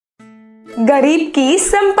गरीब की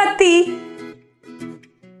संपत्ति।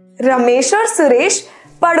 रमेश और सुरेश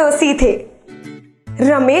पड़ोसी थे।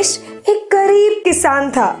 रमेश एक गरीब किसान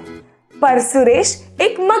था, पर सुरेश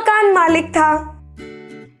एक मकान मालिक था।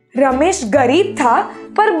 रमेश गरीब था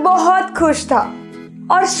पर बहुत खुश था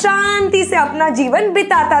और शांति से अपना जीवन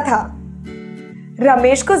बिताता था।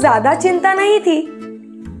 रमेश को ज्यादा चिंता नहीं थी।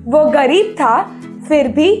 वो गरीब था, फिर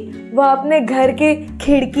भी वह अपने घर के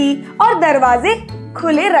खिड़की और दरवाजे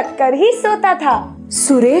खुले रखकर ही सोता था।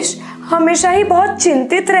 सुरेश हमेशा ही बहुत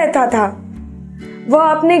चिंतित रहता था। वह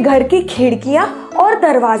अपने घर की खिड़कियां और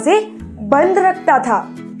दरवाजे बंद रखता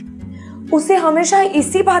था। उसे हमेशा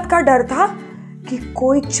इसी बात का डर था कि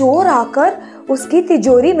कोई चोर आकर उसकी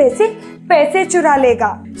तिजोरी में से पैसे चुरा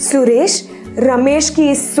लेगा। सुरेश रमेश की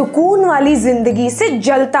इस सुकून वाली जिंदगी से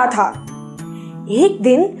जलता था। एक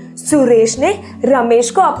दिन सुरेश ने रमेश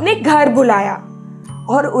को अपने घर बुलाया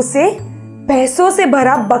और उसे पैसों से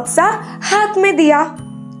भरा बक्सा हाथ में दिया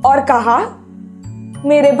और कहा,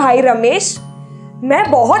 मेरे भाई रमेश,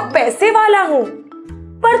 मैं बहुत पैसे वाला हूं,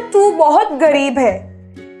 पर तू बहुत गरीब है।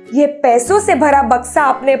 ये पैसों से भरा बक्सा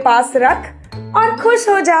अपने पास रख और खुश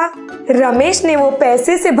हो जा। रमेश ने वो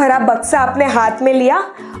पैसे से भरा बक्सा अपने हाथ में लिया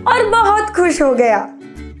और बहुत खुश हो गया।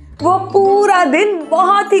 वो पूरा दिन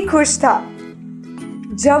बहुत ही खुश था।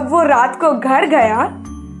 जब वो रात को घर गया,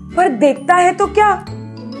 पर देखता है तो क्या,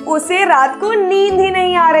 उसे रात को नींद ही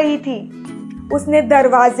नहीं आ रही थी। उसने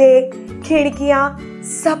दरवाजे, खिड़कियां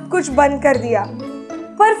सब कुछ बंद कर दिया,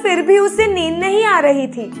 पर फिर भी उसे नींद नहीं आ रही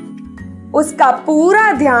थी। उसका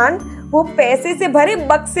पूरा ध्यान वो पैसे से भरे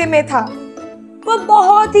बक्से में था। वो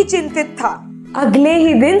बहुत ही चिंतित था। अगले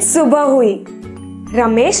ही दिन सुबह हुई।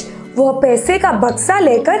 रमेश वो पैसे का बक्सा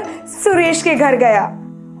लेकर सुरेश के घर गया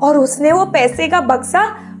और उसने वो पैसे का बक्सा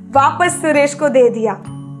वापस सुरेश को दे दिया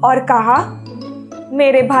और कहा,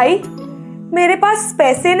 मेरे भाई, मेरे पास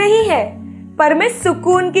पैसे नहीं है, पर मैं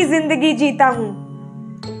सुकून की जिंदगी जीता हूँ।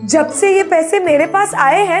 जब से ये पैसे मेरे पास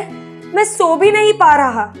आए हैं, मैं सो भी नहीं पा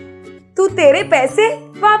रहा। तू तेरे पैसे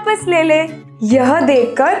वापस ले ले। यह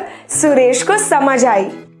देखकर सुरेश को समझ आई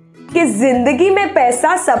कि जिंदगी में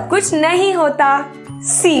पैसा सब कुछ नहीं होता।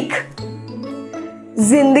 सीख,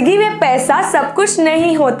 जिंदगी में पैसा सब कुछ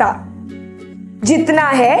नहीं होता। जितना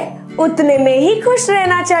है उतने में ही खुश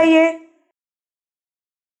रहना चाहिए।